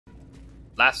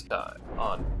Last time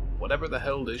on whatever the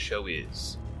hell this show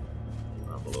is.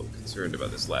 I'm a little concerned about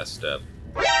this last step.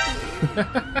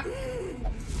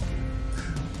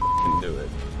 Do it.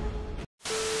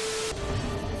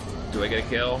 Do I get a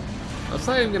kill? That's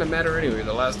not even gonna matter anyway,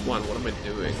 the last one. What am I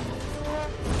doing?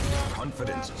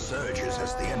 Confidence surges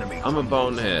as the enemy. I'm a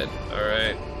bonehead,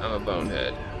 alright? I'm a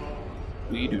bonehead.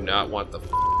 We do not want the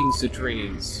f***ing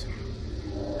citrines.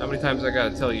 How many times I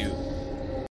gotta tell you?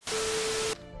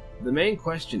 The main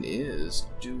question is,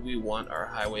 do we want our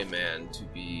highwayman to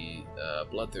be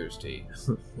bloodthirsty?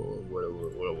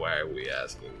 Why are we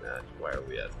asking that? Why are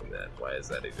we asking that? Why is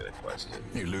that even a question?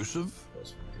 Elusive,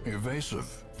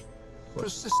 evasive,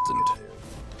 persistent.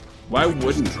 Why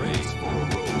wouldn't we?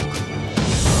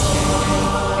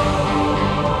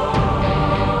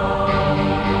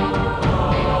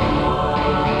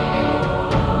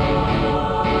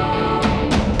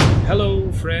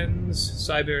 Hello friends,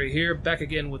 Psyberry here, back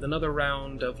again with another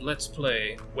round of Let's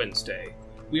Play Wednesday.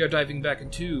 We are diving back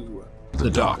into the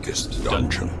darkest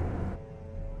dungeon.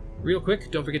 Real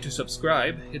quick, don't forget to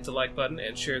subscribe, hit the like button,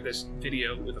 and share this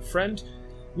video with a friend.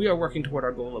 We are working toward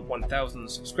our goal of 1,000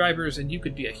 subscribers, and you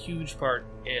could be a huge part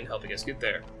in helping us get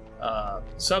there.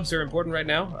 Subs are important right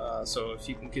now, so if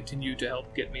you can continue to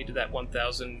help get me to that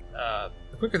 1,000,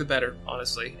 the quicker the better,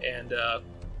 honestly. And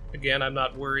again, I'm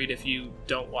not worried if you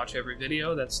don't watch every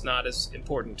video. That's not as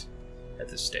important at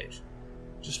this stage.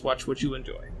 Just watch what you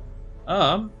enjoy.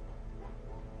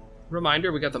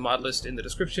 Reminder, we got the mod list in the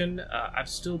description. I've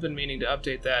still been meaning to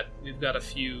update that. We've got a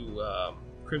few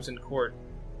Crimson Court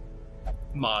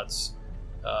mods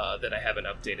that I haven't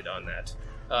updated on that.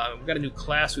 We've got a new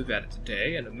class we've added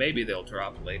today, and maybe they'll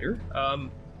drop later.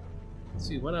 Let's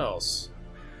see, what else?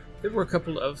 There were a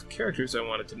couple of characters I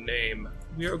wanted to name.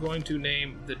 We are going to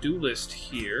name the duelist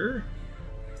here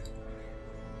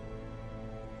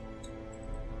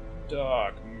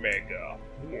Dog Mega.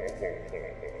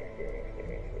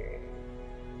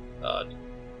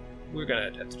 We're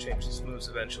gonna have to change these moves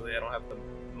eventually. I don't have the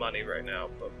money right now,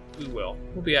 but we will.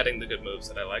 We'll be adding the good moves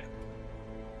that I like.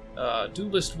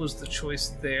 Duelist was the choice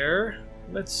there.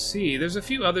 Let's see. There's a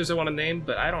few others I want to name,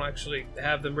 but I don't actually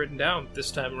have them written down this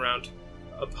time around.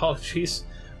 Apologies.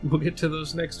 We'll get to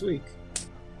those next week.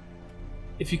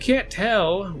 If you can't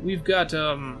tell, we've got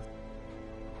a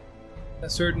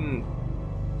certain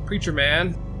preacher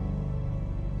man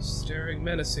staring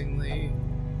menacingly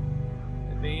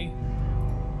at me.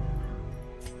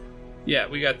 Yeah,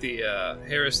 we got the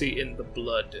Heresy in the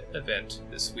Blood event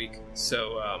this week,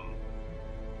 so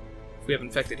if we have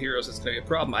infected heroes, it's going to be a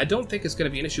problem. I don't think it's going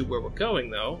to be an issue where we're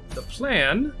going, though. The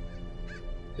plan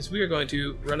is we are going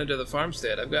to run into the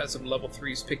farmstead. I've got some level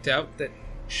 3s picked out that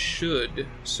should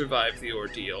survive the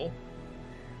ordeal.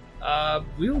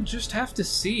 We'll just have to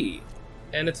see.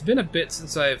 And it's been a bit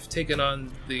since I've taken on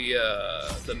the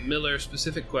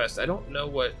Miller-specific quest. I don't know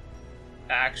what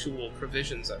actual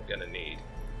provisions I'm going to need.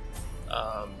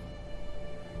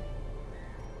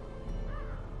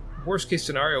 Worst case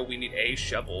scenario, we need a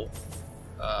shovel.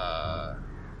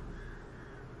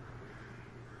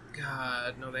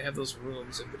 God, no, they have those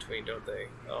rooms in between, don't they?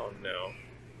 Oh, no.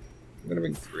 I'm gonna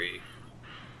bring 3.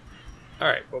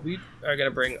 Alright, well, we are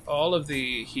gonna bring all of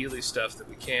the Healy stuff that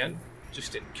we can,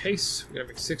 just in case. We're gonna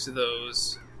bring 6 of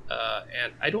those,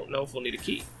 and I don't know if we'll need a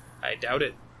key. I doubt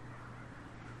it.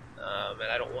 And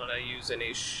I don't want to use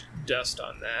any dust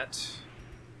on that.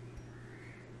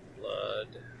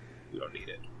 Blood. We don't need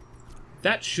it.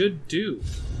 That should do.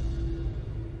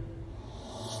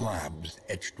 Slabs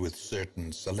etched with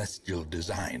certain celestial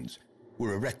designs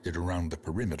were erected around the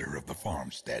perimeter of the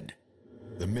farmstead.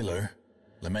 The miller,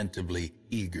 lamentably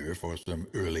eager for some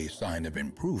early sign of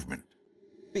improvement,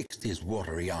 fixed his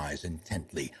watery eyes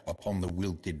intently upon the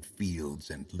wilted fields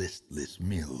and listless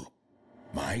mill.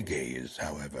 My gaze,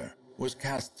 however, was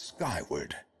cast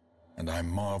skyward, and I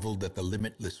marveled at the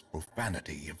limitless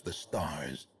profanity of the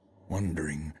stars,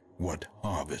 wondering what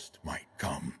harvest might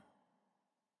come.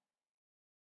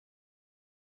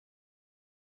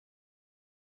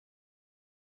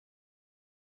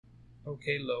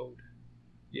 Okay, load.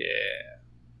 Yeah.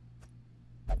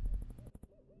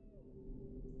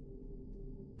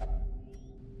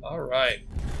 Alright.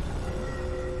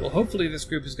 Well, hopefully this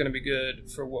group is going to be good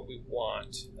for what we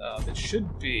want. It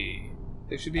should be.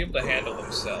 They should be able to handle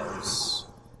themselves.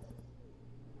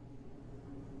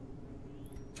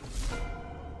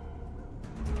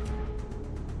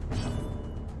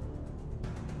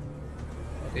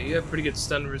 Okay, you have pretty good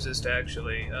stun resist,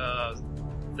 actually.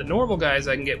 The normal guys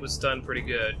I can get with stun pretty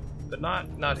good, but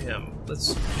not him.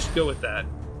 Let's just go with that.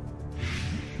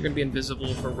 You're gonna be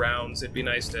invisible for rounds. It'd be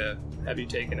nice to have you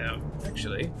taken out,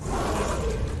 actually.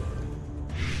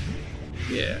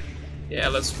 Yeah. Yeah,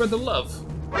 let's spread the love.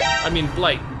 I mean,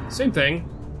 blight. Same thing.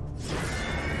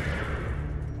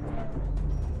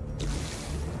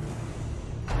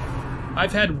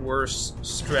 I've had worse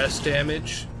stress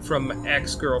damage from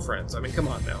ex-girlfriends. I mean, come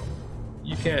on now.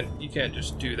 You can't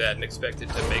just do that and expect it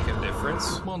to make a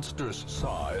difference. Monstrous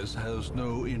size has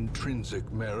no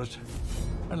intrinsic merit,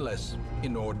 unless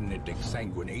inordinate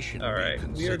exsanguination. All right,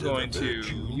 we are going to.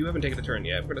 You haven't taken a turn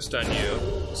yet. We're going to stun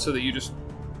you so that you just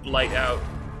blight out.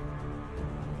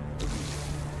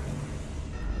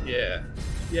 Yeah,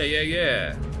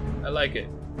 yeah. I like it.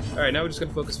 All right, now we're just going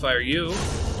to focus fire you.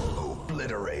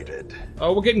 Obliterated.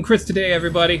 Oh, we're getting crits today,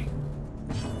 everybody.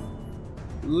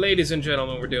 Ladies and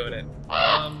gentlemen, we're doing it.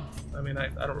 I mean, I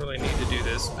don't really need to do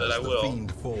this, but I will. The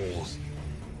fiend falls,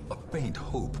 a faint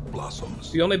hope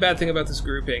blossoms. The only bad thing about this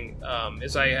grouping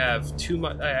is I have too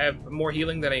much. I have more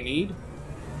healing than I need.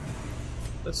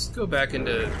 Let's go back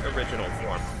into original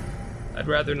form. I'd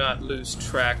rather not lose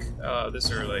track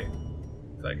this early,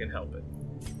 if I can help it.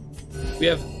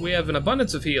 We have an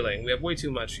abundance of healing. We have way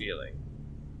too much healing.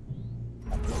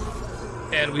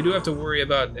 And we do have to worry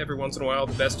about, every once in a while,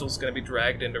 the Vestal's going to be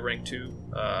dragged into rank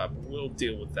 2. We'll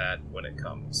deal with that when it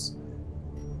comes.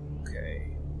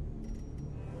 Okay.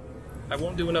 I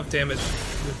won't do enough damage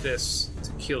with this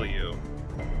to kill you.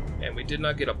 And we did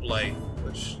not get a Blight,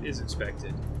 which is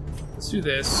expected. Let's do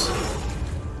this.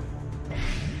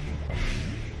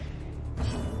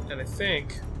 And I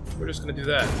think we're just going to do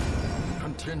that.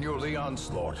 Continue the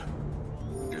onslaught.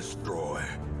 Destroy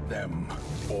them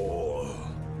all.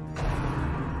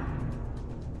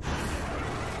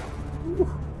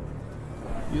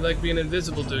 You like being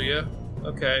invisible, do you?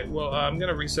 Okay, well, I'm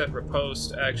gonna reset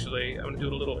riposte, actually. I'm gonna do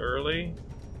it a little early.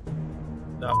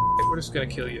 No, we're just gonna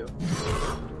kill you.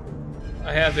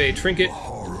 I have a trinket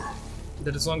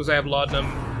that as long as I have laudanum,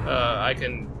 I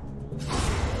can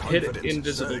hit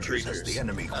invisible creatures.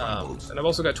 And I've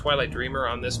also got Twilight Dreamer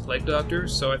on this Plague Doctor,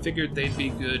 so I figured they'd be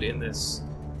good in this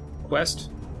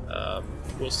quest.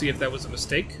 We'll see if that was a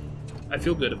mistake. I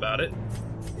feel good about it.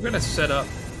 We're gonna set up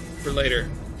for later.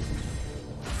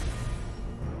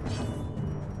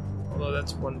 Although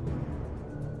that's one...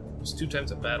 It's 2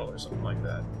 times a battle or something like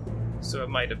that. So it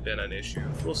might have been an issue.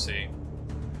 We'll see.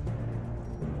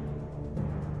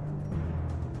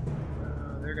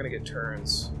 They're gonna get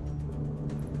turns.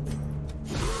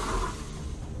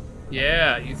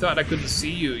 Yeah, you thought I couldn't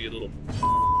see you, you little...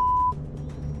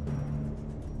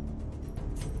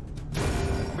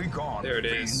 Be gone, there it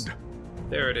is. fiend.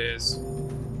 There it is.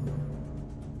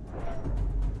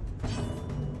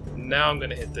 Now I'm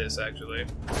gonna hit this, actually.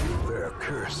 Their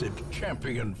cursed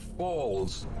champion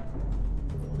falls.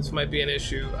 This might be an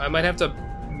issue. I might have to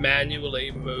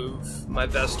manually move my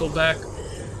Vestal back.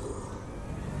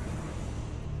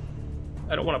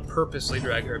 I don't want to purposely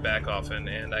drag her back often,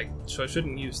 and so I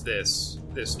shouldn't use this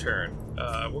turn.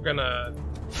 We're gonna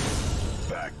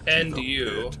end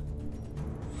you.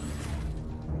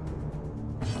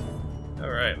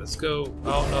 Alright, let's go.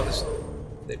 Oh no,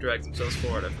 they dragged themselves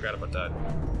forward. I forgot about that.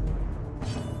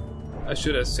 I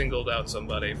should have singled out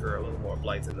somebody for a little more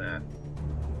blight than that.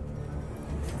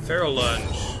 Feral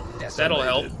Lunge. That'll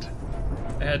help.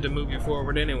 I had to move you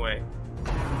forward anyway.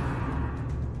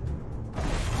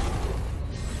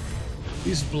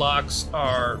 These blocks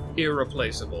are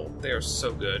irreplaceable. They are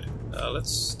so good.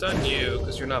 Let's stun you,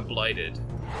 because you're not blighted.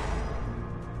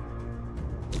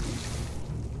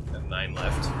 Got 9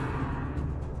 left.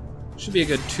 Should be a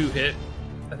good 2-hit.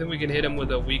 I think we can hit him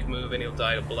with a weak move and he'll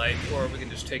die to blight, or we can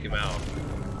just take him out.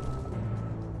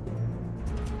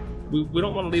 We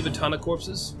don't want to leave a ton of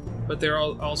corpses, but they're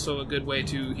also a good way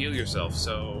to heal yourself,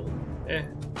 so...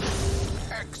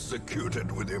 Executed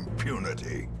with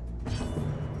impunity.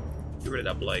 Get rid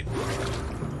of that blight.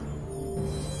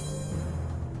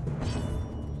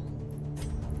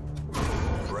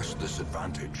 Press this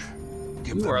advantage.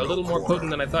 You are a little more potent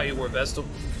than I thought you were, Vestal.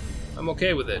 I'm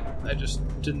okay with it. I just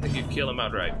didn't think you'd kill him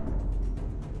outright.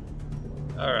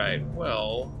 Alright,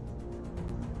 well...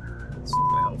 That's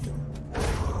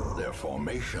helpful. Their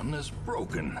formation is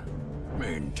broken.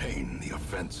 Maintain the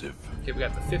offensive. Okay, we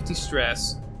got the 50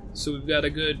 stress, so we've got a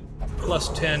good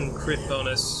 +10 crit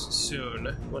bonus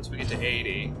soon, once we get to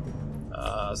 80.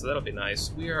 So that'll be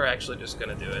nice. We are actually just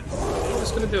gonna do it. We're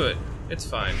just gonna do it. It's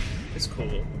fine. It's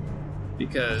cool.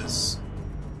 Because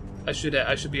I should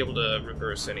be able to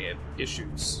reverse any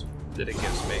issues that it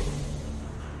gives me.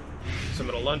 So I'm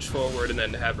gonna lunge forward and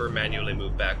then have her manually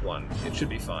move back 1. It should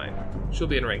be fine. She'll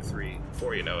be in rank 3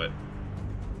 before you know it.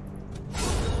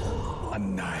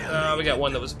 We got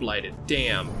one that was blighted.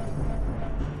 Damn.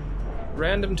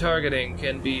 Random targeting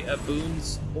can be a boon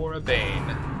or a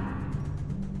bane.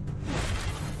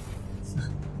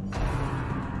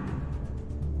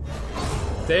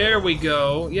 There we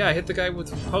go. Yeah, I hit the guy with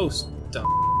the post.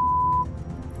 Dumb.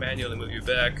 Manually move you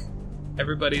back.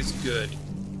 Everybody's good.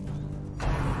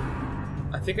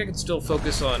 I think I can still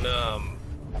focus on,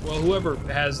 well, whoever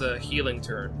has a healing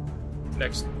turn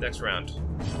next round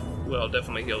will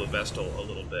definitely heal the Vestal a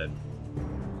little bit.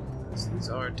 So these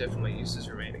are definitely uses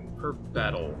remaining per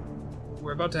battle.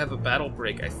 We're about to have a battle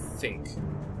break, I think.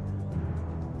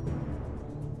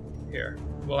 Here.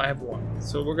 Well, I have one.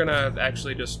 So we're gonna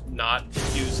actually just not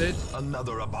use it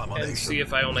Another abomination and see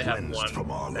if I only have cleansed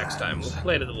from our one next lands. time. We'll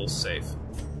play it a little safe.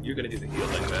 You're gonna do the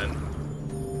healing then.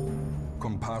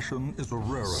 Compassion is a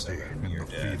rarity in You're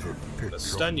the dead. fevered I'm pitch gonna of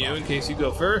stun you in battle. case you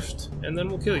go first, and then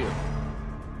we'll kill you.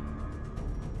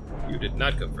 You did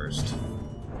not go first.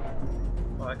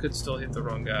 Well, I could still hit the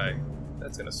wrong guy.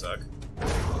 That's gonna suck.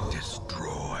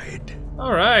 Destroyed.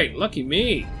 Alright, lucky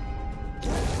me.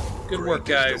 Good work,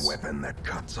 Great is guys. the weapon that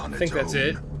cuts on I think its that's own.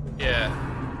 it. Yeah.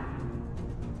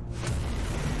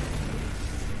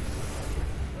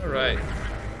 Alright.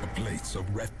 A place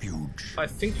of refuge. I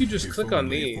think you just If click on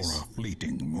only these. For a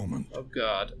fleeting moment. Oh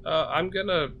god. I'm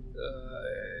gonna...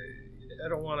 I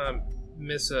don't want to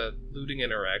miss a looting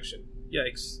interaction.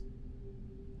 Yikes.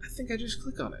 I think I just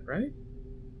click on it, right?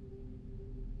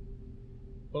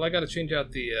 Well, I gotta change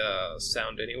out the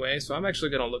sound anyway, so I'm actually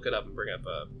gonna look it up and bring up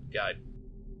a guide.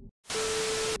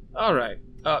 Alright.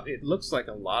 It looks like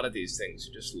a lot of these things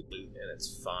you just loot, and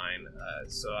it's fine,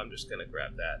 so I'm just gonna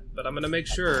grab that. But I'm gonna make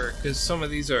sure, because some of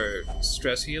these are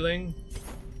stress healing,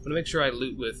 I'm gonna make sure I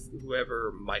loot with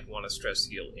whoever might want to stress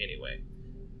heal anyway.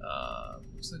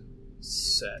 Looks like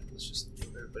set. Let's just get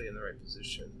everybody in the right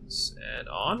positions. And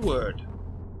onward!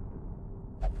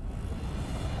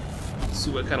 Let's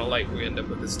see what kind of light we end up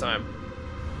with this time.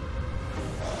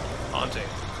 Haunting.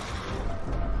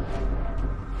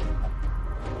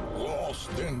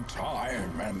 Lost in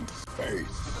time and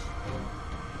space.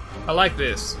 I like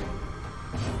this.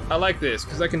 I like this,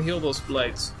 because I can heal those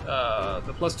blights.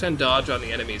 The plus 10 dodge on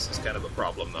the enemies is kind of a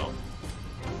problem, though.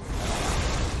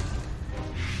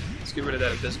 Let's get rid of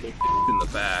that invisible in the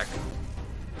back.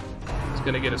 He's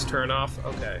gonna get his turn off?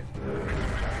 Okay.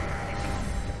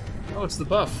 Oh, it's the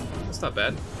buff. That's not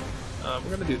bad.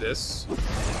 We're gonna do this.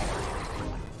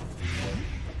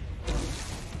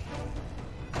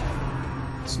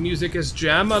 This music is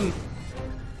jammin'.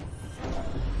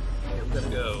 I'm gonna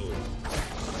go.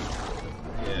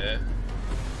 Yeah.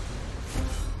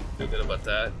 Feel good about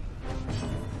that.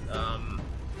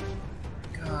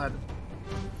 God.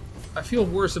 I feel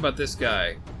worse about this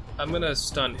guy. I'm gonna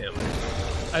stun him.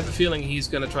 I have a feeling he's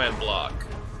gonna try and block.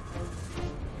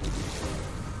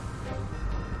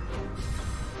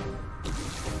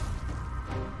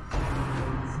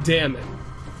 Damn it.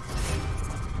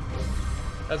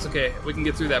 That's okay. We can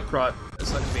get through that prot.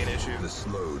 That's not gonna be an issue. The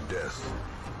slow death.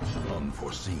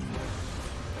 Unforeseen.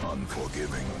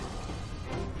 Unforgiving.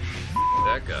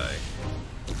 That guy.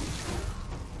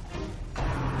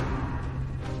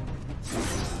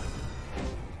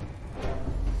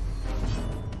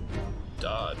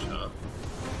 Dodge, huh?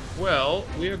 Well,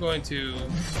 we are going to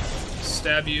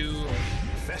stab you,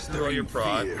 throw your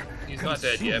prod. He's not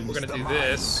dead yet. We're gonna do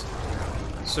this.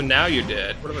 So now you're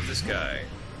dead. What about this guy?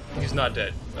 He's not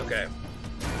dead. Okay.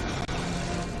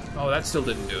 Oh, that still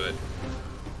didn't do it.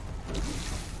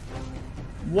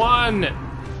 One!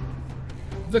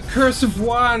 The curse of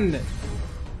one!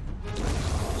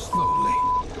 Slowly,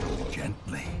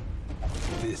 gently.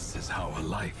 This is how a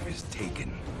life is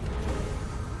taken.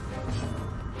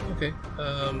 Okay,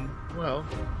 well,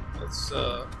 let's,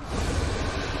 just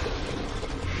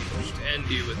end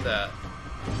you with that.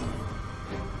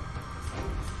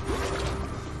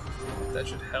 That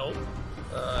should help.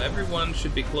 Everyone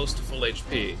should be close to full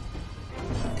HP.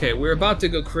 Okay, we're about to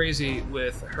go crazy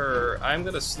with her. I'm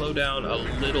gonna slow down a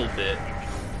little bit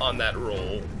on that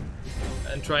roll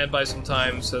and try and buy some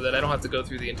time so that I don't have to go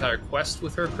through the entire quest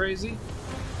with her crazy.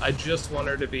 I just want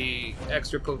her to be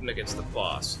extra potent against the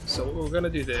boss. So we're gonna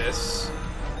do this.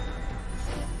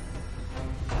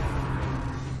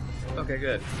 Okay,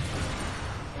 good.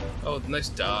 Oh, nice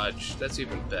dodge. That's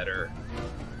even better.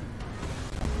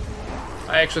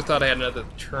 I actually thought I had another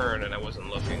turn and I wasn't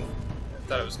looking. I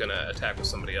thought I was gonna attack with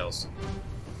somebody else.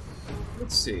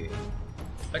 Let's see.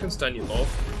 I can stun you both.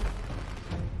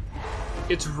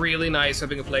 It's really nice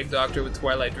having a Plague Doctor with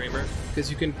Twilight Dreamer, because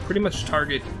you can pretty much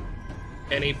target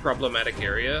any problematic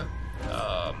area,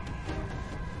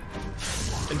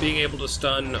 and being able to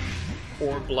stun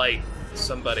or blight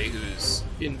somebody who's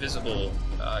invisible,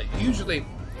 usually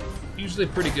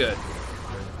pretty good.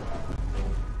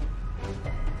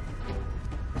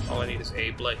 All I need is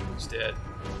a blight who's dead.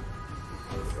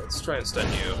 Let's try and stun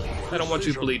you. I don't want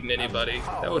you bleeding anybody.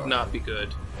 That would not be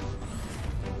good.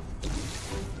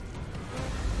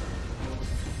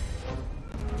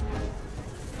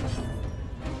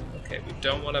 Okay, we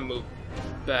don't want to move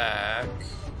back.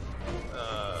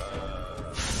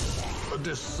 A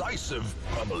decisive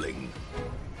pummeling.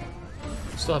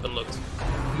 Still haven't looked.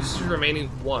 Use your remaining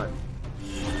one.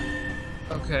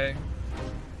 Okay.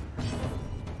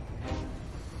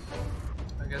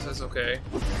 I guess that's okay.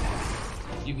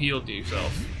 You healed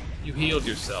yourself. You healed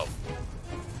yourself.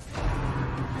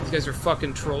 These guys are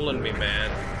fucking trolling me,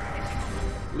 man.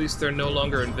 At least they're no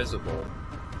longer invisible.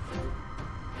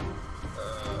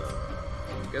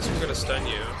 I guess we're gonna stun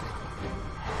you.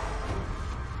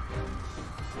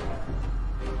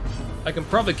 I can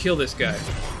probably kill this guy.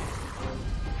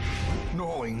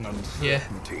 Gnawing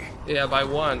uncertainty. Yeah, by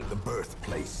one. The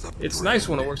birthplace of It's nice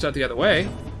when it works out the other way.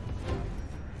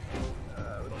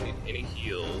 We don't need any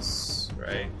heals,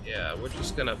 right? Yeah, we're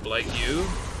just gonna blight you.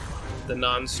 The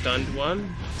non-stunned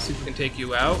one. See if we can take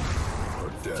you out.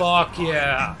 Fuck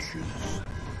yeah!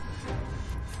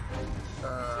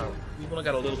 We've only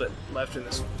got a little bit left in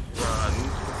this run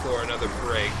before another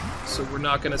break, so we're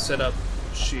not gonna set up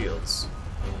shields.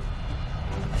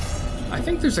 I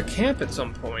think there's a camp at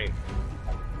some point.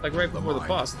 Like right before the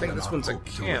boss. I think this one's a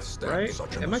camp, right?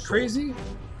 Am I crazy?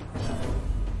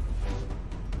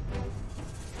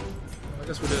 I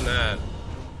guess we're doing that.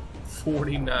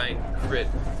 49 crit.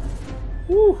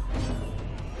 Woo!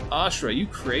 Ashra, you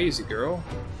crazy, girl.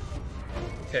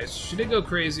 Okay, so she did go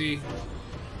crazy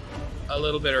a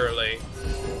little bit early.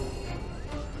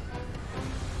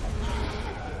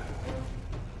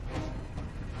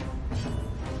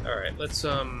 Alright, let's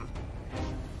try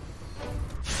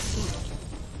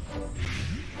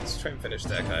and finish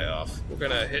that guy off. We're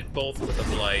gonna hit both with a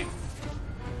blight.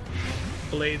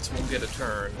 Blades will get a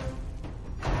turn.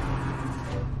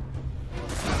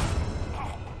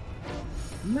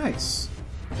 Nice.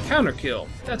 Counter kill.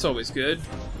 That's always good.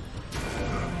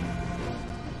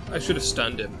 I should have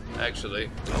stunned him,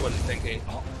 actually. I wasn't thinking.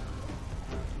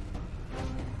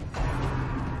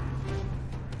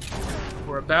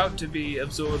 We're about to be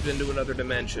absorbed into another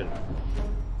dimension.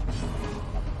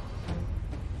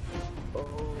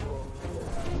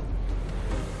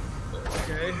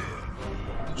 Okay.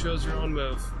 You chose your own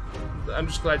move. I'm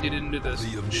just glad you didn't do this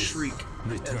shriek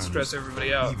and stress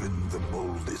everybody out. Even the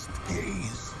boldest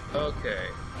gaze. Okay.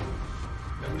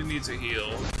 Nobody needs a heal,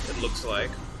 it looks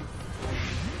like.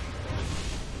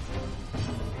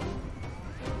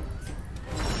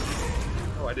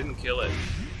 Oh, I didn't kill it.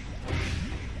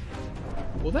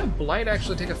 Will that blight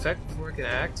actually take effect before I can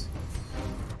act?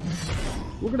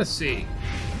 We're gonna see.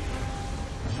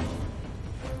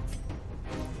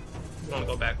 You wanna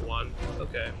go back one?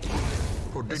 Okay.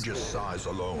 Prodigious size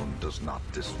alone does not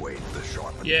dissuade the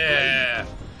sharpened Yeah!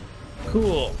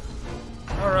 Cool.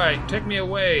 Alright, take me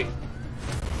away.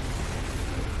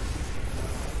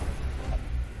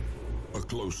 A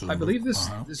closer I believe this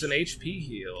perhaps? is an HP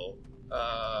heal.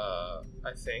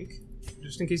 I think.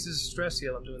 Just in case this is a stress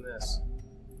heal, I'm doing this.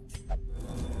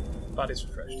 Body's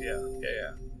refreshed, yeah.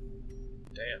 Yeah.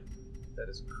 Damn. That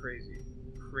is a crazy,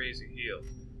 crazy heal.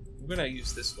 I'm gonna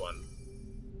use this one.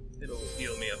 It'll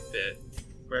heal me a bit.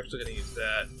 We're actually gonna use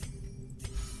that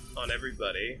on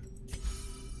everybody.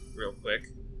 Real quick.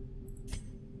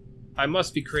 I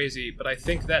must be crazy, but I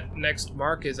think that next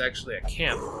mark is actually a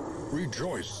camp.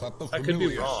 Rejoice at the I could be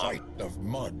familiar wrong. sight of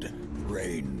mud,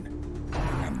 rain,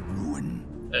 and ruin.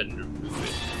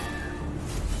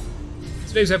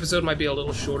 Today's episode might be a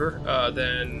little shorter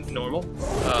than normal,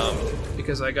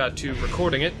 because I got to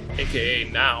recording it, aka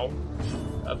now,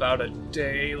 about a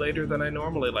day later than I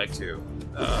normally like to,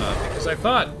 because I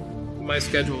thought my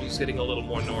schedule was getting a little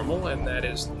more normal, and that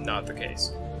is not the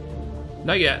case.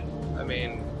 Not yet. I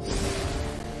mean,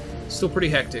 still pretty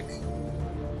hectic.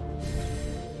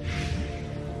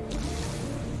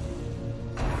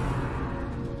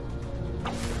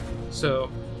 So,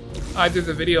 either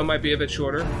the video might be a bit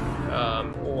shorter,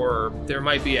 or there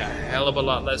might be a hell of a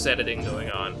lot less editing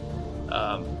going on.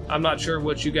 I'm not sure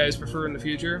what you guys prefer in the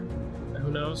future.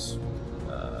 Who knows?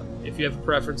 If you have a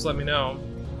preference, let me know.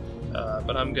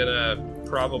 But I'm gonna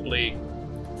probably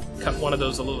cut one of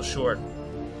those a little short.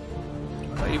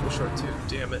 You were short too,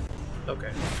 damn it.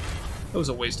 Okay. That was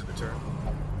a waste of a turn.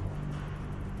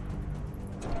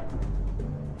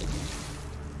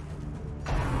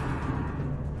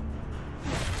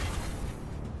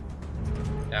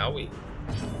 Owie.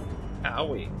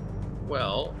 Owie.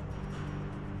 Well.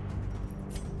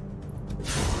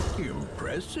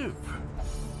 Impressive.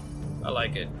 I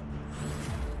like it.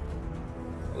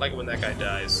 I like it when that guy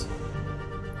dies.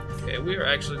 Okay, we are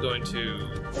actually going to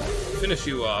finish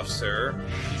you off, sir.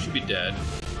 You should be dead.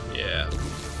 Yeah.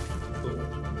 Cool.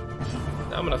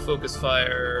 Now I'm gonna focus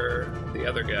fire the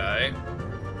other guy.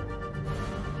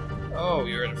 Oh,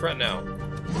 you're in front now.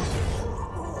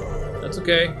 That's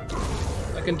okay.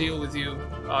 I can deal with you,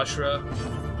 Ashra.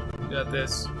 You got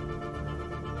this.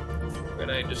 We're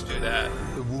gonna just do that.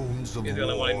 The wounds of You're the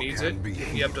only one who war needs can it. be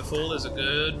Picking you up to full is a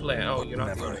good plan. Oh, you're not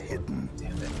never the hidden.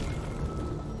 Damn it.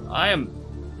 I am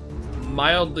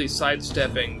mildly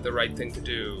sidestepping the right thing to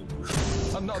do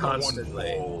Another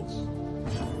constantly. one falls.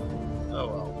 Oh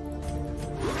well.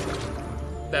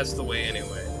 That's the way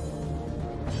anyway.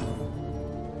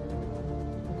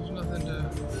 There's nothing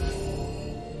to...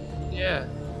 Yeah.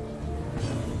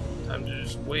 Time to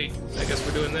just wait. I guess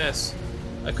we're doing this.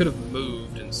 I could have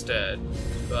moved instead,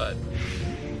 but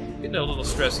getting a little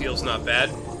stress heal's not bad.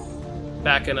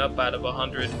 Backing up out of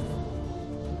 100.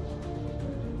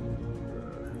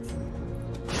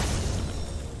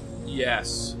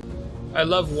 Yes. I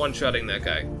love one-shotting that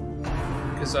guy.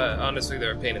 Because honestly,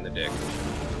 they're a pain in the dick.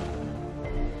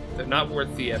 They're not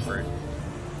worth the effort.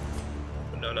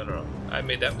 No, no, no. I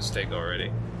made that mistake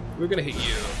already. We're gonna hit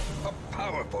you. A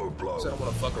powerful blow. So I don't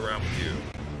want to fuck around with you.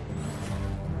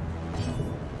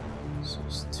 So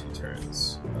it's 2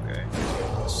 turns. Okay.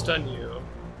 Stun you.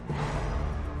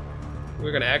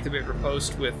 We're gonna activate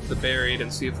Riposte with the buried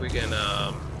and see if we can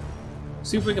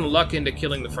luck into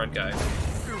killing the front guy.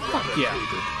 Fuck yeah.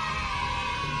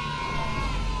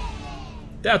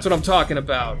 That's what I'm talking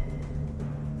about.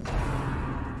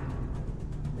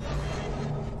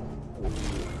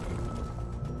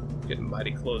 Getting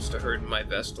mighty close to hurting my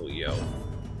Vestal, yo.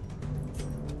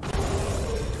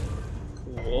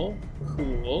 Cool.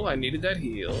 Cool. I needed that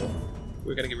heal.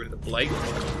 We're gonna get rid of the Blight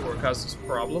before it causes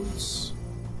problems.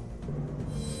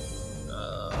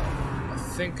 I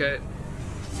think I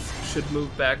should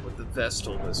move back with the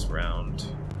Vestal this round.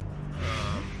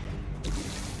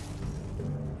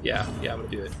 Yeah, I'm gonna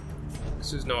do it.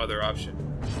 Because there's no other option.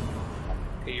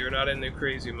 Okay, you're not in the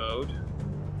crazy mode.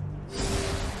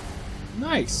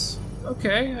 Nice.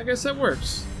 Okay, I guess that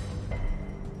works.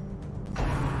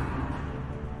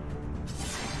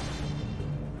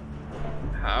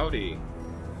 Howdy.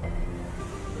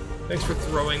 Thanks for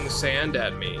throwing sand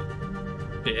at me,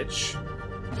 bitch.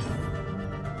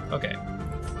 Okay.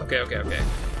 Okay.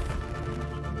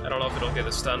 I don't know if it'll get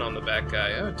a stun on the back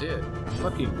guy. Oh, it did.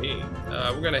 Lucky me.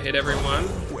 We're gonna hit everyone.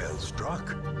 Well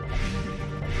struck.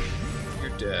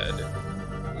 You're dead.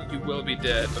 You will be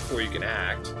dead before you can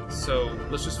act. So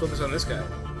let's just focus on this guy.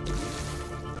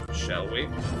 Shall we?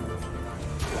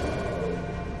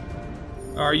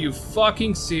 Are you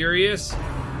fucking serious?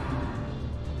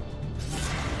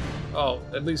 Oh,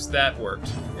 at least that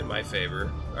worked in my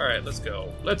favor. Alright, let's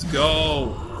go. Let's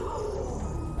go!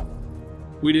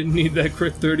 We didn't need that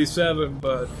crit 37,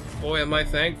 but boy am I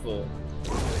thankful.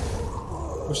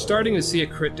 We're starting to see a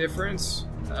crit difference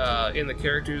in the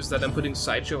characters that I'm putting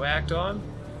Sideshow Act on.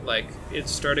 Like, it's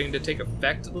starting to take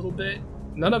effect a little bit.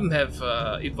 None of them have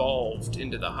evolved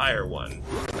into the higher one.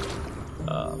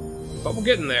 But we're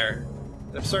getting there.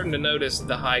 I'm starting to notice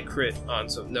the high crit on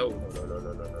some... No.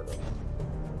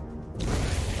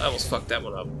 I almost fucked that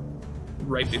one up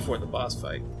right before the boss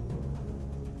fight.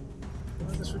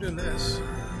 Well, I guess we're doing this.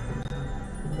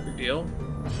 Not a big deal.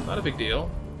 Not a big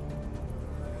deal.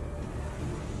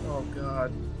 Oh,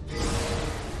 God.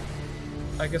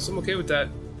 I guess I'm okay with that.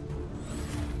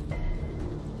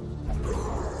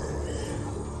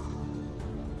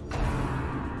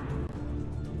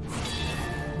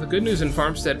 The good news in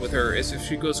Farmstead with her is if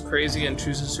she goes crazy and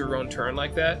chooses her own turn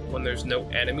like that, when there's no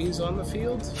enemies on the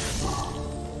field,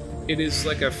 it is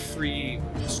like a free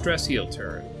stress heal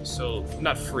turn. So,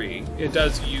 not free, it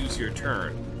does use your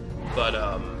turn, but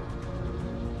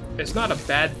it's not a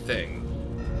bad thing,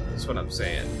 that's what I'm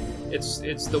saying.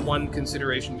 It's the one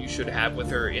consideration you should have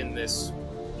with her in this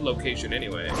location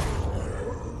anyway.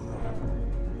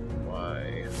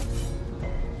 Why?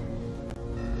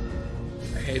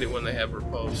 I hate it when they have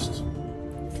riposte.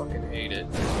 Fucking hate it.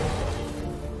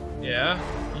 Yeah?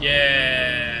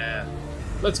 Yeah!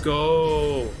 Let's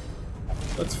go!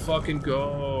 Let's fucking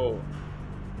go!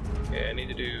 Okay, I need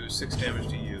to do 6 damage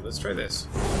to you. Let's try this.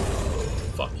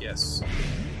 Fuck yes.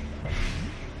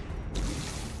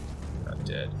 Not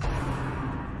dead.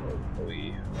 Oh,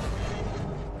 boy.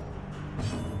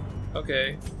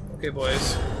 Okay. Okay,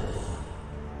 boys.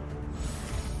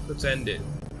 Let's end it.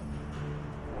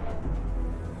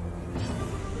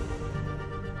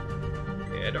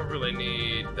 Okay, I don't really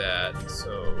need that,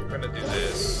 so we're gonna do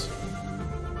this.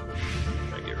 I'm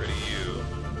gonna get rid of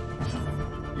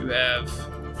you. You have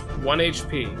 1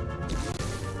 HP.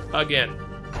 Again.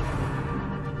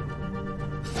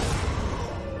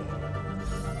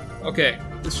 Okay,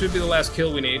 this should be the last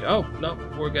kill we need. Oh, no,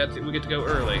 we get to go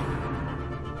early.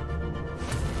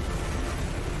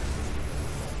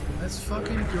 Let's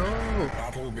fucking go.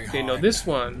 Battle behind, Okay, no, this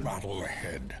one, battle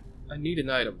ahead. I need an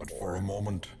item But for. for a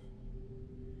moment,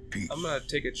 peace. I'm gonna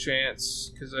take a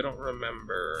chance, because I don't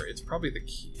remember. It's probably the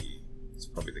key. It's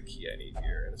probably the key I need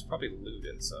here, and it's probably loot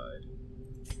inside.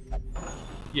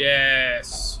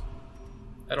 Yes!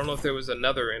 I don't know if there was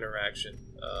another interaction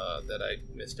that I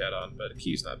missed out on, but a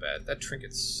key's not bad. That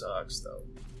trinket sucks, though.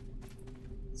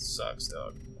 It sucks,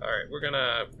 dog. Alright, we're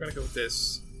gonna go with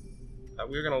this.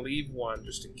 We're gonna leave one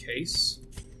just in case.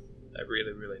 I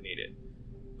really, really need it.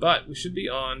 But we should be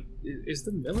on... Is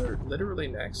the miller literally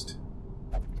next?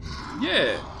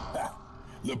 Yeah!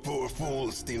 The poor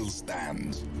fool still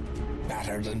stands,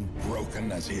 battered and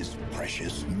broken as his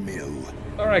precious mill.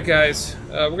 Alright guys,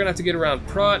 we're gonna have to get around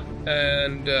Prot,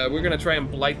 and we're gonna try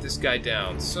and blight this guy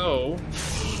down. So,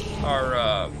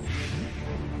 our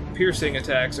piercing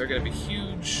attacks are gonna be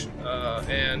huge,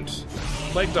 and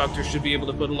Plague Doctor should be able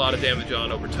to put a lot of damage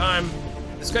on over time.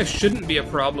 This guy shouldn't be a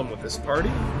problem with this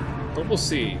party, but we'll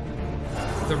see.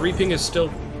 The reaping is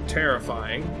still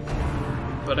terrifying,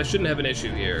 but I shouldn't have an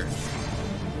issue here.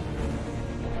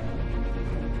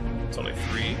 It's only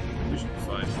 3. We should be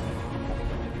fine.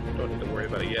 Don't need to worry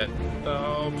about it yet.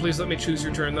 Oh, please let me choose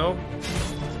your turn, though.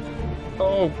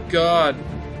 Oh, God.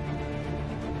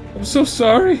 I'm so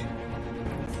sorry.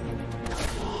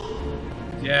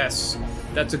 Yes.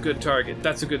 That's a good target.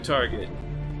 That's a good target.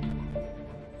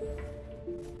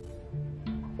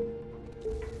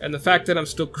 And the fact that I'm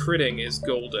still critting is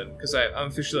golden, because I'm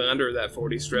officially under that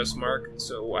 40 stress mark,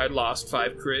 so I lost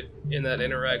 5 crit in that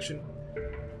interaction.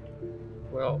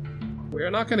 Well, we're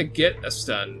not going to get a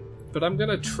stun, but I'm going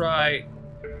to try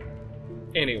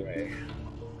anyway.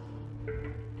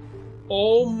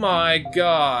 Oh my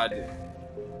god.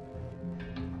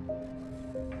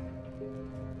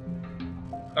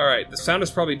 Alright, the sound has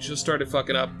probably just started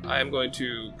fucking up. I am going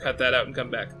to cut that out and come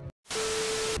back.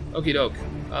 Okie doke.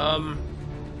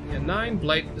 Yeah, 9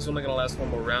 Blight is only going to last one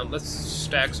more round. Let's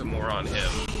stack some more on him.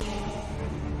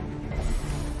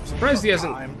 Surprised he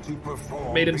hasn't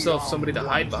made himself somebody to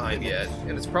hide behind yet,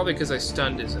 and it's probably because I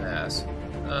stunned his ass.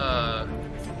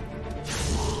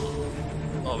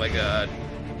 Oh my god.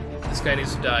 This guy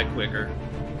needs to die quicker.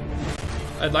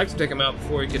 I'd like to take him out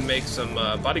before he can make some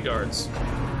bodyguards.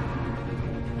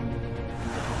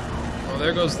 Oh,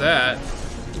 there goes that.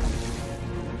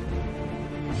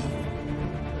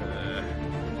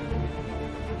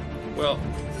 Well,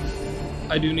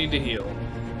 I do need to heal.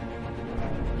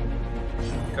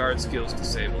 Guard skills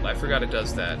disabled. I forgot it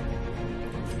does that.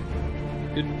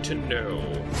 Good to know.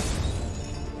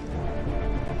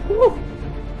 Woo!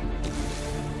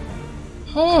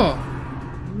 Oh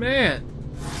man,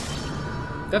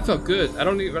 that felt good. I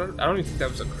don't even think that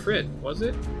was a crit, was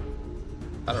it?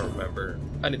 I don't remember.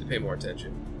 I need to pay more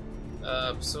attention.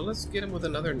 So let's get him with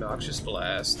another Noxious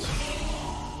Blast.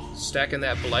 Stacking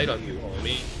that blight on you,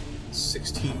 homie.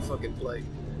 16 fucking blight.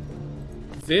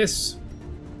 This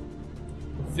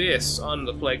on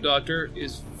the Plague Doctor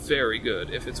is very good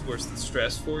if it's worse than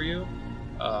stress for you,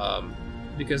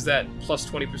 because that plus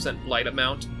 20% blight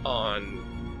amount on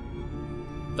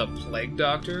the Plague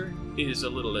Doctor is a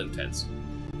little intense.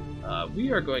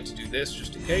 We are going to do this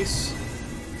just in case.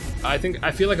 I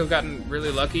feel like I've gotten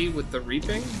really lucky with the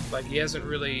reaping. Like he hasn't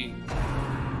really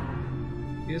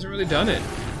done it.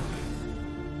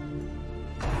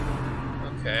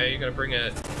 Okay, you're gonna bring an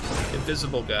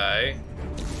invisible guy.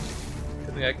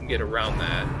 I think I can get around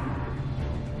that.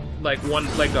 Like one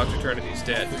Plague Doctor turn and he's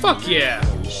dead. Fuck yeah!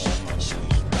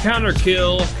 Counter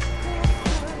kill.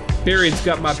 Period's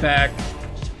got my back.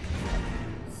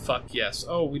 Fuck yes.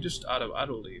 Oh, we just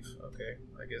auto leave. Okay,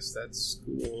 I guess that's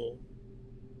cool.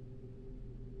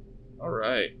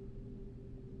 Alright.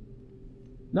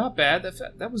 Not bad.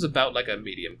 That was about like a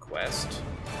medium quest,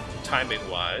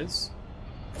 timing-wise.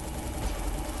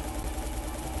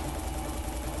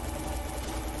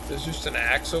 There's just an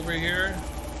axe over here.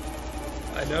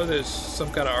 I know there's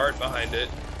some kind of art behind it,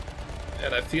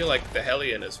 and I feel like the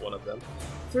Hellion is one of them.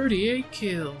 38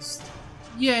 kills.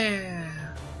 Yeah!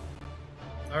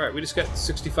 Alright, we just got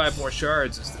 65 more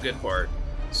shards is the good part.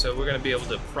 So we're going to be able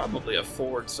to probably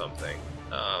afford something.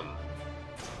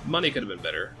 Money could have been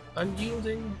better.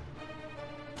 Unyielding?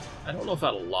 I don't know if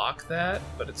I'll lock that,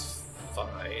 but it's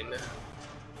fine.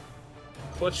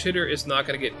 Clutch Hitter is not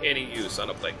going to get any use on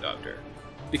a Plague Doctor.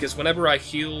 Because whenever I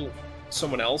heal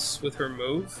someone else with her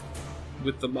move,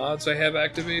 with the mods I have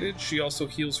activated, she also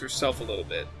heals herself a little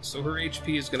bit. So her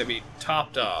HP is going to be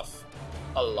topped off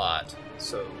a lot.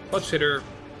 So, Clutch Hitter,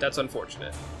 that's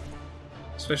unfortunate.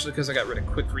 Especially because I got rid of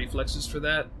quick reflexes for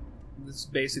that. This is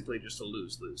basically just a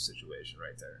lose-lose situation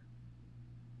right there.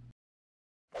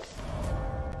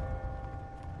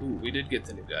 Ooh, we did get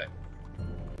the new guy.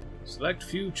 Select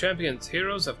few champions.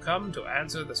 Heroes have come to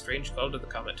answer the strange call to the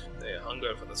comet. They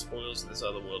hunger for the spoils of this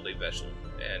otherworldly vessel,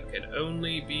 and can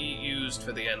only be used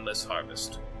for the endless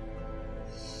harvest.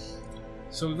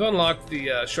 So we've unlocked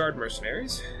the Shard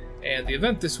Mercenaries, and the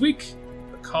event this week,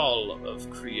 the Call of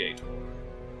Creator.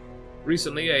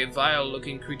 Recently, a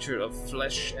vile-looking creature of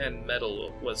flesh and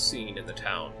metal was seen in the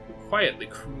town, who quietly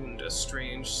crooned a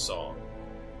strange song.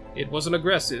 It wasn't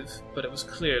aggressive, but it was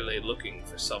clearly looking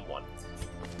for someone.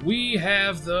 We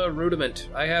have the rudiment.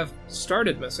 I have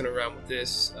started messing around with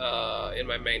this in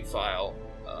my main file.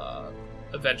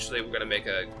 Eventually, we're going to make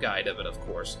a guide of it, of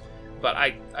course. But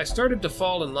I started to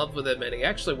fall in love with him, and he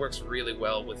actually works really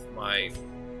well with my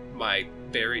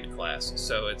buried class.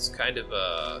 So it's kind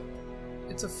of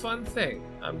it's a fun thing.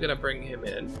 I'm going to bring him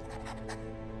in.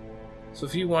 So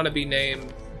if you want to be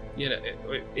named, you know,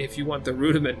 if you want the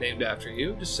rudiment named after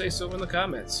you, just say so in the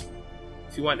comments.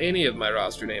 If you want any of my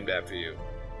roster named after you,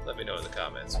 let me know in the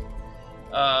comments.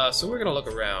 So we're gonna look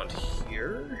around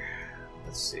here.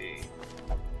 Let's see.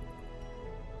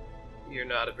 You're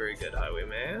not a very good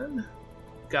highwayman.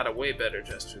 Got a way better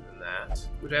jester than that,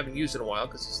 which I haven't used in a while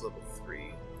because he's level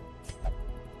 3.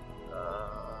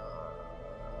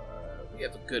 We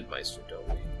have a good Meister, don't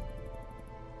we?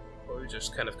 Or we're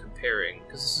just kind of comparing,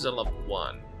 because this is a level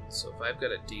 1. So if I've got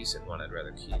a decent one, I'd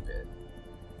rather keep it.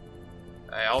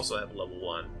 I also have a level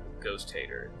 1 Ghost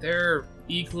Hater. They're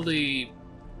equally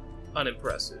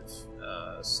unimpressive.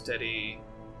 Steady.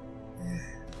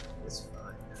 It's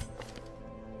fine.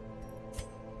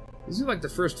 These are like the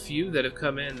first few that have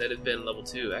come in that have been level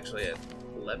 2. Actually, a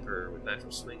Leper with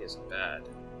Natural Swing isn't bad.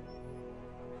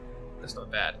 That's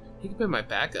not bad. He could be my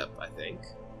backup, I think.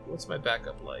 What's my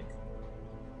backup like?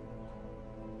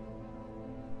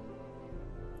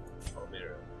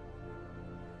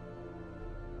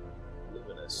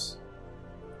 Luminous.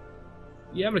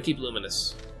 Yeah, I'm gonna keep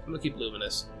Luminous.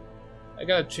 I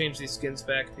gotta change these skins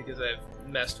back because I've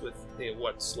messed with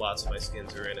what slots my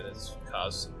skins are in, and it's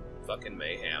caused some fucking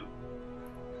mayhem.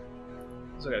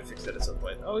 So I gotta fix that at some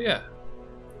point. Oh yeah.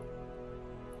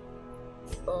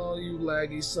 Oh, you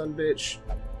laggy sunbitch.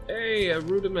 Hey, a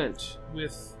rudiment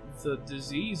with the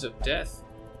disease of death.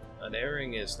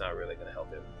 Unerring is not really gonna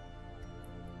help him.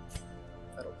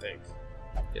 I don't think.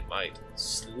 It might.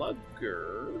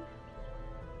 Slugger.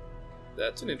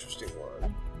 That's an interesting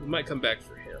one. We might come back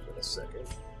for him in a second.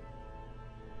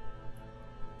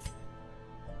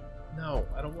 No,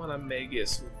 I don't want a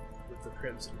Magus with the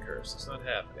Crimson Curse. It's not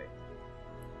happening.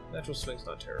 Natural Swing's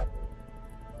not terrible.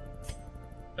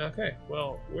 Okay,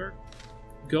 well, we're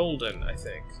golden, I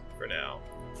think, for now.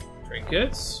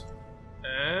 Trinkets.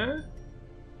 Oh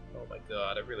my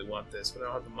god, I really want this, but I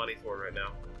don't have the money for it right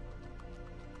now.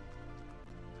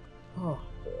 Oh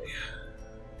boy.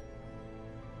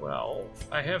 Well,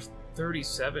 I have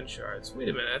 37 shards. Wait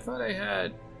a minute, I thought I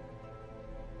had...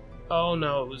 Oh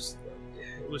no, it was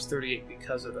 38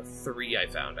 because of the 3 I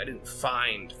found. I didn't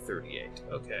find 38.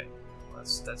 Okay.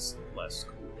 That's less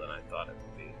cool than I thought it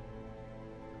would be.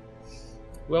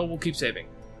 Well, we'll keep saving.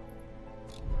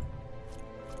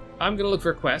 I'm gonna look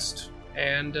for a quest,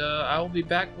 and I'll be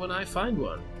back when I find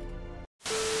one.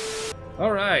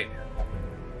 Alright.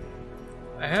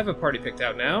 I have a party picked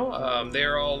out now.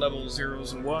 They're all level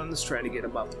 0s and 1s, trying to get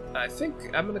them up. I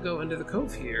think I'm going to go into the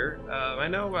cove here. I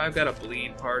know I've got a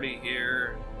bleed party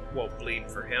here. Well,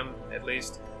 bleed for him, at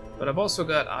least. But I've also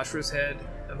got Ashra's Head.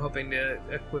 I'm hoping to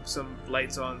equip some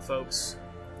blights on folks.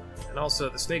 And also,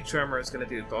 the Snake Charmer is going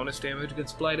to do bonus damage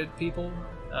against blighted people.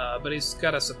 But he's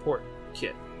got a support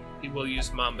kit. He will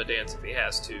use Mamba Dance if he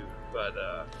has to. But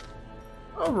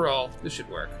overall, this should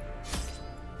work.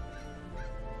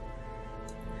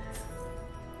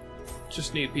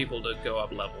 Just need people to go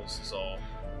up levels is all.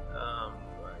 I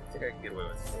think I can get away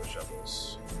with 4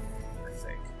 shovels. I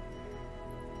think.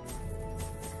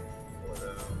 4 of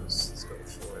those. Let's go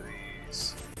with 4 of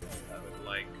these. I would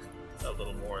like a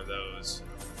little more of those.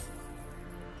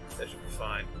 That should be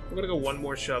fine. We're gonna go 1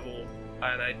 more shovel,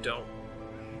 and I don't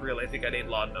really think I need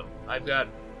laudanum. I've got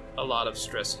a lot of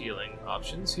stress healing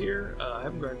options here. I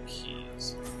haven't grabbed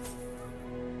keys.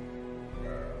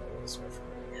 Let's go for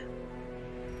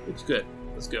looks good.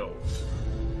 Let's go.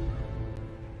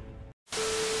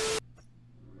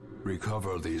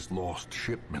 Recover these lost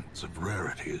shipments of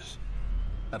rarities,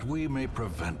 that we may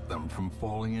prevent them from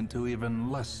falling into even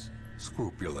less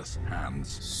scrupulous hands.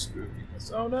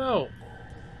 Scrupulous. Oh no!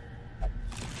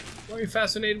 Why are you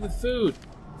fascinated with food?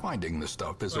 Finding the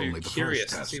stuff is Oh, only you're the curious.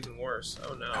 first test. It's even worse.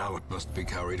 Oh no. Now it must be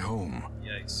carried home.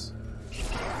 Yikes.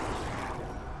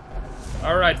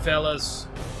 Alright, fellas.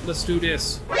 Let's do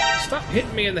this. Stop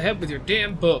hitting me in the head with your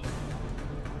damn book.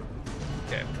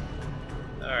 Okay.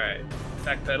 Alright.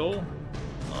 Back pedal.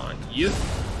 On you.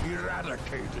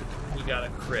 Eradicated. We got a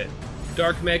crit.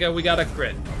 Dark Mega, we got a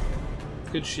crit.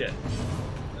 Good shit.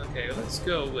 Okay, let's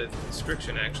go with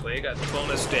Constriction, actually. I got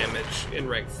bonus damage in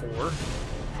rank 4.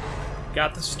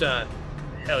 Got the stun.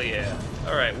 Hell yeah.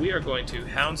 Alright, we are going to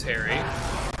Hound's Harry.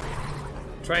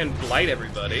 Try and blight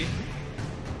everybody.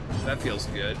 That feels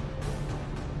good.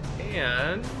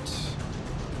 And... let's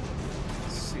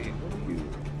see, what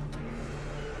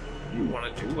do you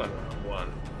want to do on round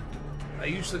 1? I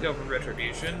usually go for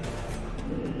Retribution.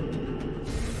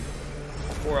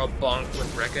 Or I'll bonk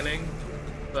with Reckoning.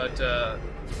 But, I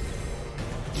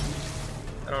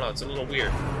don't know, it's a little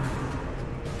weird.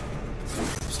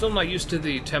 I'm still not used to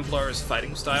the Templar's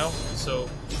fighting style, so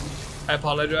I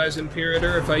apologize,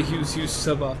 Imperator, if I use you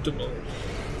suboptimally.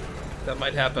 That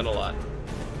might happen a lot.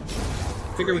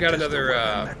 I figure we got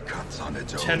another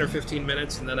 10 or 15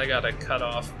 minutes, and then I gotta cut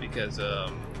off because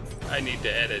I need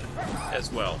to edit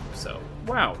as well. So,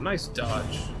 wow, nice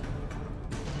dodge.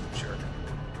 Sure.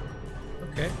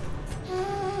 Okay.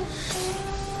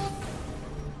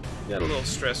 Got a little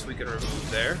stress we can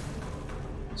remove there.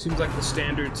 Seems like the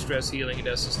standard stress healing he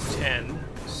does is 10,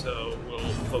 so we'll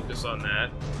focus on that.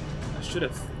 I should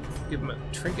have given him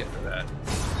a trinket for that.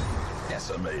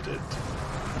 Decimated.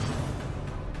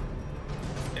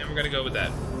 And we're gonna go with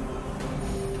that.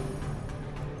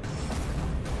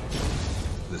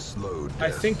 The slow death.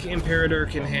 I think Imperator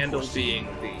can handle being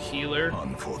the healer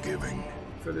Unforgiving.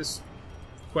 for this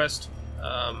quest.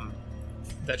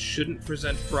 That shouldn't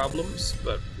present problems,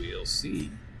 but we'll see.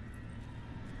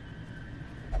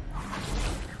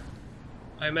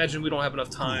 I imagine we don't have enough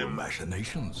Your time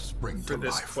machinations spring for to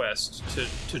this life. To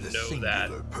With a know that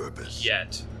singular purpose.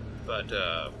 yet, but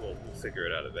we'll figure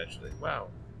it out eventually. Wow.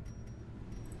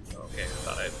 Okay,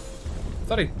 I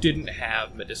thought I didn't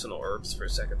have medicinal herbs for a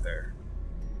second there.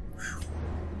 Whew.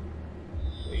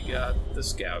 We got the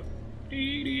scout.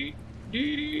 Dee dee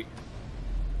dee dee.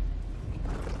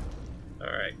 All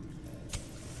right.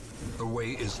 The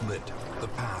way is lit. The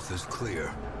path is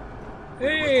clear.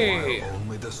 Hey, Require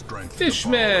only the strength.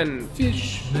 Fishmen!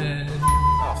 Fishmen!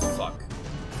 Oh fuck.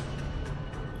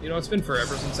 You know, it's been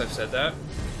forever since I've said that.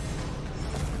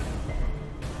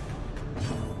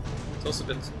 It's also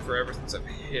been forever since I've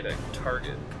hit a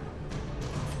target.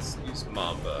 Let's use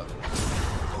Mamba.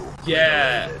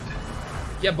 Yeah!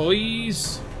 Yeah,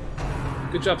 boys!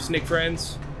 Good job, Snake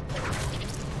friends.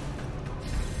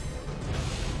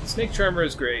 Snake Charmer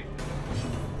is great.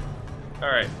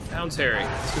 Alright, Hound's Harry.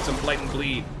 Let's get some Blight and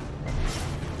Bleed.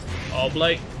 All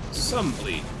Blight, some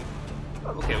Bleed.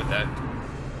 I'm okay with that.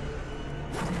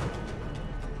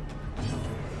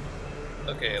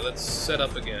 Okay, let's set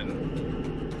up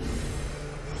again.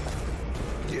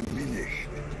 Diminished.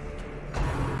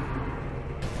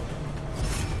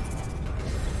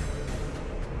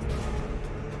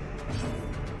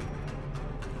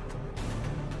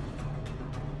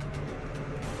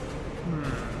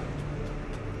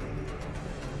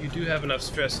 You do have enough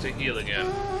stress to heal again.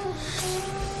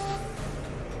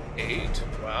 8?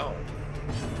 Wow.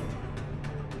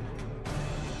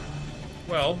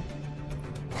 Well.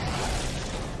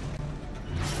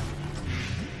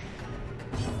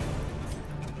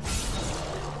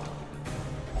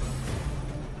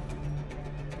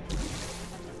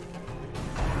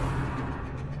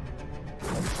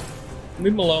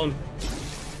 Leave him alone.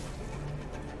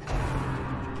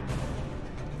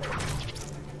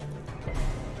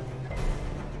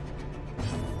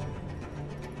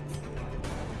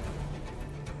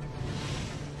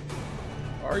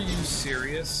 Are you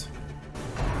serious?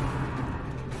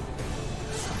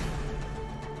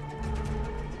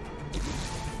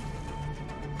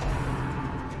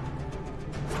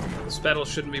 This battle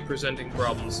shouldn't be presenting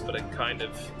problems, but it's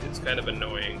kind of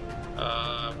annoying.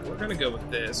 We're gonna go with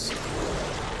this,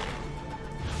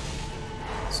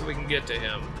 so we can get to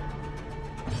him.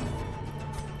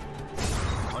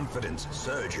 Confidence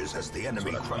surges as the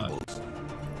enemy crumbles.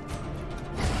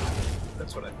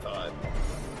 That's what I thought.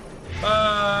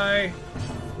 Bye!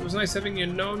 It was nice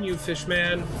having known you,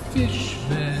 Fishman.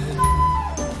 Fishman.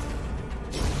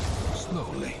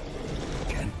 Slowly,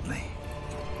 gently.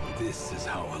 This is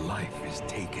how a life is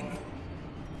taken.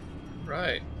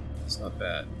 Right. It's not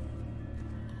bad.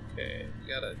 Okay, we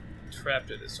got a trap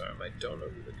to disarm. I don't know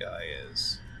who the guy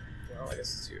is. Well, I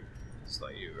guess it's you. It's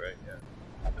not you, right? Yeah.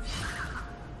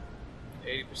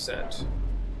 80%.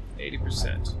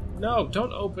 80%. No,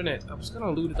 don't open it. I was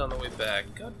gonna loot it on the way back.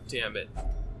 God damn it.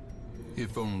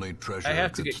 If only treasure I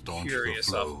have to could get staunch curious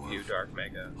the off flow of you, Dark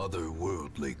Mega.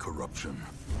 otherworldly corruption.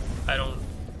 I don't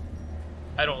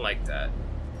like that.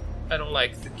 I don't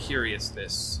like the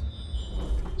curiousness.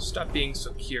 Stop being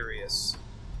so curious.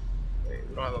 Wait,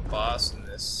 we don't have a boss in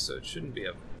this, so it shouldn't be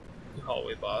a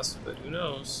hallway boss, but who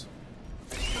knows?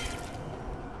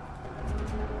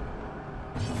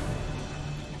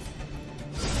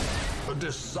 A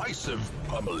decisive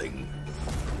pummeling.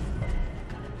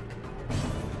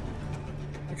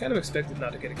 I kind of expected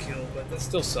not to get a kill, but that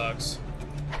still sucks.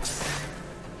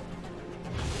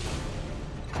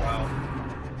 Wow.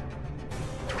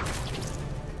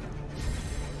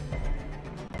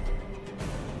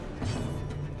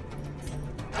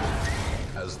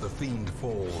 As the fiend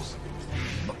falls,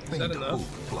 a faint hope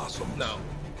blossoms. No.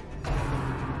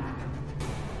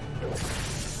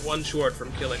 One short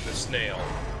from killing the snail.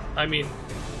 I mean,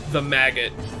 the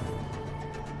maggot.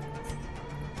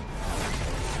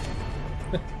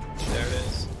 There it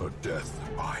is. A death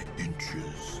by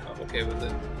inches. I'm okay with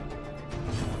it.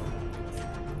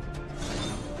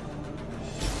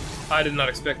 I did not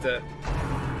expect that.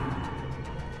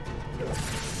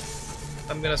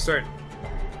 I'm gonna start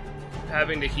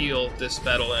having to heal this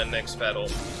battle and next battle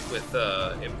with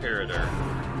Imperator.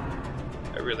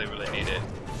 I really, really need it.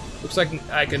 Looks like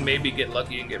I can maybe get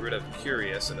lucky and get rid of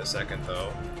Curious in a second,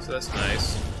 though. So that's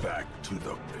nice. Back to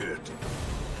the pit.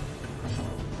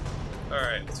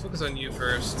 Alright, let's focus on you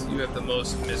first. You have the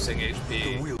most missing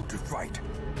HP. The will to fight.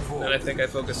 And I think I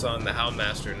focus on the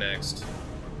Houndmaster next.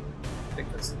 I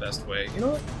think that's the best way. You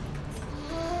know what?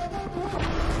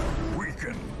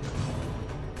 Weaken.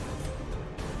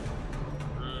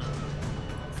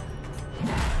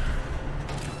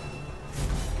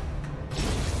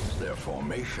 Their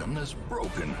formation is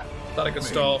broken. Thought I could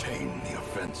stall. Maintain the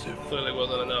offensive. Clearly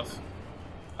wasn't enough.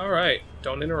 Alright,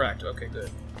 don't interact. Okay,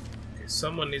 good. Okay,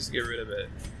 someone needs to get rid of it.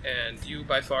 And you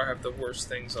by far have the worst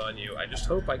things on you. I just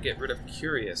hope I get rid of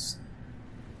Curious.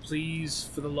 Please,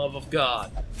 for the love of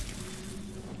God.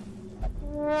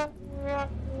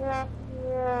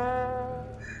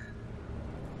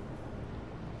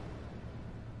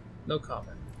 No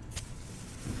comment.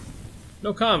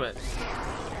 No comment.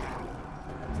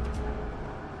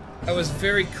 I was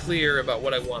very clear about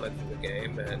what I wanted in the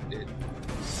game, and it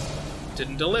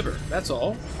didn't deliver. That's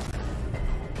all.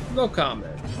 No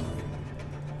comment.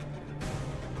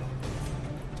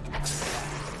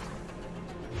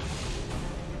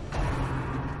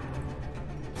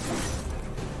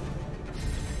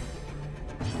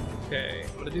 Okay,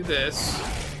 I'm gonna do this.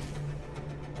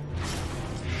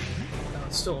 Oh,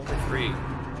 it's still only 3.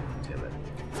 Damn it.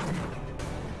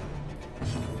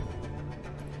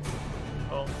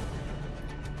 Oh.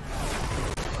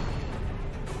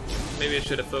 Maybe I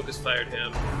should have focus fired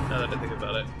him, now that I think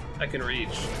about it. I can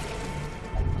reach.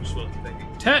 Just wasn't thinking.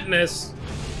 Tetanus!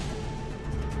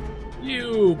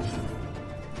 You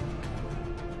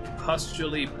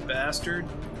pustully bastard.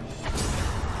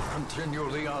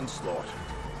 Continue the onslaught.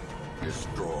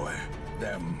 Destroy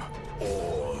them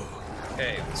all.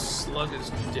 Okay, the slug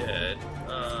is dead.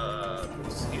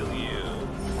 Let's heal you.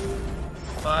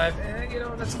 5. You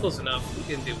know, that's close enough. We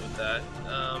can deal with that.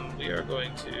 We are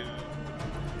going to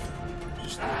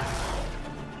just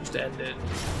end it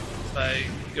by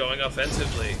going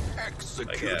offensively.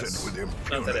 Executed I guess. with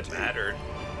impunity. Not that it mattered.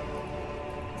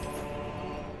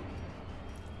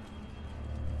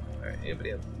 Alright,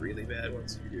 anybody have really bad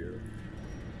ones? You do.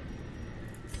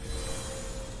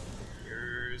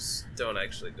 Yours don't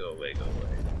actually go away, go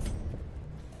away.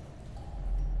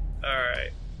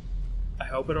 Alright. I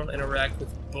hope I don't interact with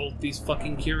both these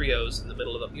fucking curios in the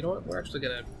middle of them. You know what? We're actually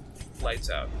gonna lights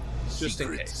out. Just in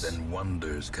case. Secrets and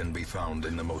wonders can be found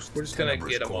in the most We're just gonna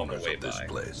tenebrous get them on the corners way of this by.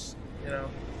 place. You know?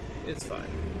 It's fine.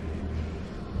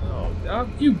 Oh,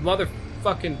 you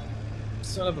motherfucking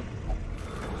son of a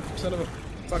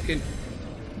fucking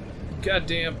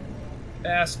goddamn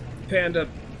ass panda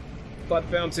butt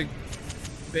bouncing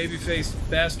babyface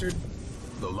bastard.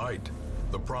 The light,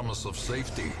 the promise of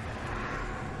safety.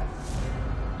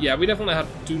 Yeah, we definitely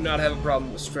do not have a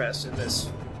problem with stress in this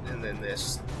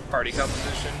party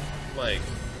composition. Like,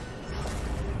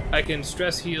 I can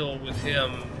stress heal with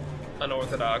him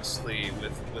unorthodoxly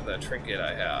with a trinket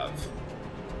I have.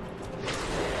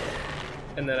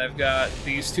 And then I've got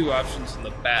these 2 options in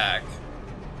the back.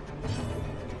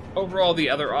 Overall, the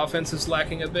other offense is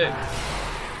lacking a bit.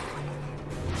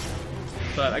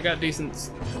 But I got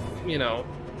decent, you know,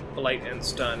 blight and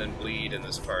stun and bleed in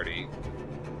this party.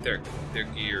 Their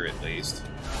gear, at least.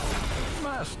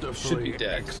 Masterfully Should be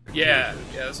dead. executed. Yeah,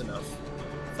 that's enough.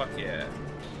 Fuck yeah.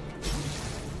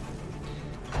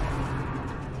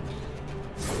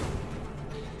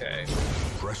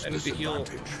 press I need this to heal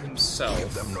advantage. himself.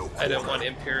 Give them no I don't quarter. want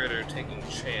Imperator taking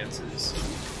chances.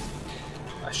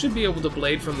 I should be able to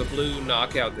Blade from the Blue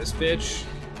knock out this bitch,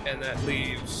 and that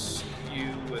leaves you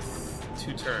with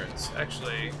 2 turns.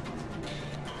 Actually,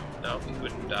 no, he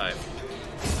wouldn't die.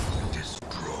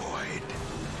 Destroyed.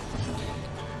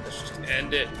 Let's just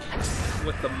end it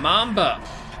with the Mamba.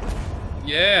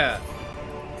 Yeah.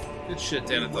 Good shit,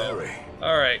 Denethor.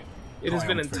 Alright. It has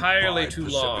been Triumphant entirely pride too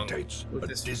long precipitates with a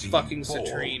this dizzying fucking fall.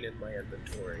 citrine in my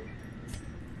inventory.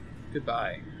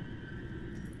 Goodbye.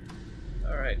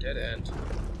 Alright, dead end.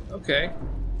 Okay.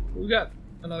 We've got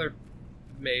another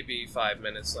maybe 5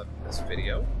 minutes left in this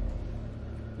video.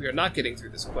 We are not getting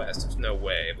through this quest, there's no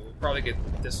way, but we'll probably get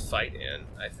this fight in,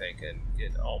 I think, and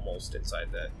get almost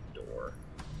inside that door.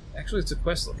 Actually, it's a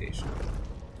quest location.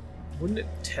 Wouldn't it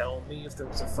tell me if there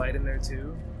was a fight in there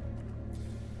too?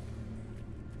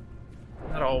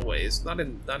 Not always, not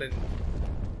in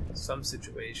some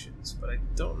situations, but I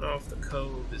don't know if the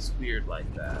cove is weird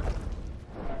like that.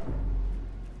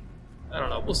 I don't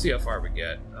know, we'll see how far we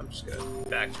get. I'm just gonna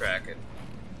backtrack and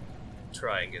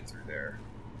try and get through there.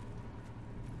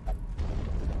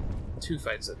 2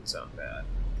 fights doesn't sound bad.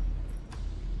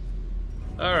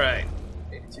 Alright,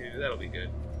 82, that'll be good.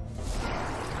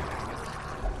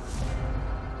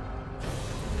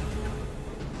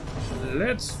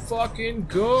 Let's fucking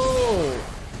go!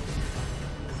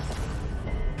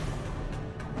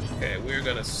 Okay, we're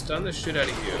gonna stun the shit out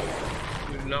of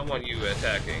you. We do not want you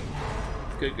attacking.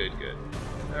 Good, good, good.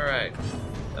 Alright.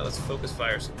 Now let's focus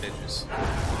fire some bitches.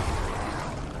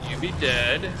 You be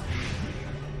dead.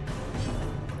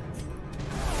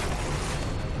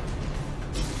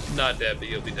 Not dead, but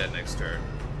you'll be dead next turn.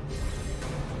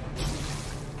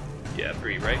 Yeah,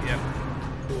 3, right? Yeah.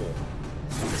 Cool.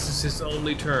 This is his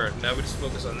only turn. Now we just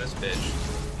focus on this bitch.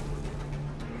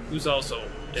 Who's also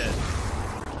dead.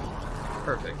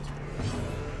 Perfect.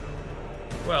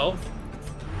 Well.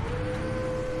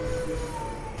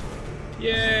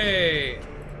 Yay!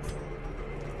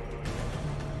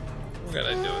 What can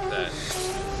I do with that?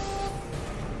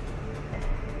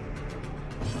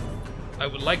 I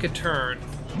would like a turn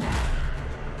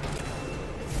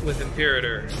with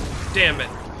Imperator. Damn it.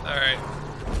 Alright.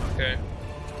 Okay.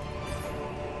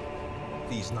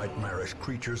 These nightmarish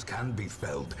creatures can be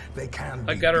felled. They can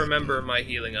be I gotta beaten. remember my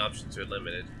healing options are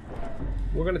limited.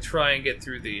 We're gonna try and get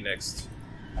through the next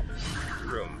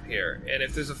room here. And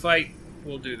if there's a fight,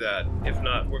 we'll do that. If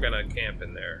not, we're gonna camp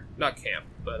in there. Not camp,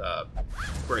 but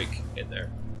break in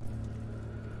there.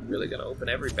 Really gonna open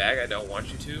every bag I don't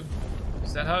want you to?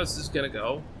 Is that how this is gonna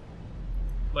go?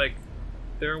 Like,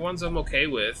 there are ones I'm okay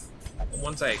with, and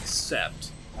ones I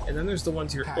accept, and then there's the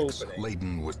ones you're Packs opening.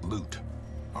 laden with loot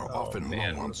are often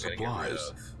man, low on what am I gonna get rid supplies.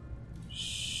 of?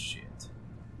 Shit.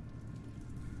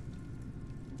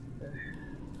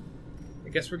 I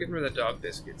guess we're getting rid of the dog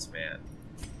biscuits, man.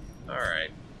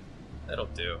 Alright. That'll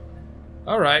do.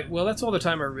 Alright, well that's all the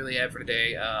time I really have for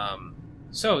today.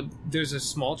 So, there's a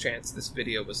small chance this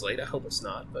video was late. I hope it's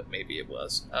not, but maybe it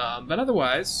was. But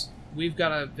otherwise, we've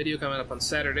got a video coming up on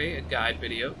Saturday, a guide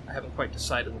video. I haven't quite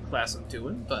decided what class I'm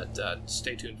doing, but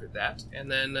stay tuned for that.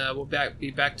 And then we'll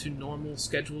be back to normal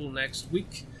schedule next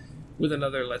week with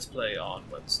another Let's Play on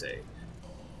Wednesday.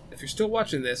 If you're still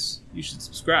watching this, you should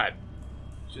subscribe.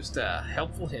 Just a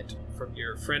helpful hint from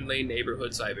your friendly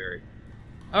neighborhood Psyberry.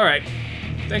 Alright,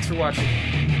 thanks for watching.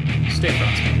 Stay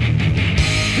frosty.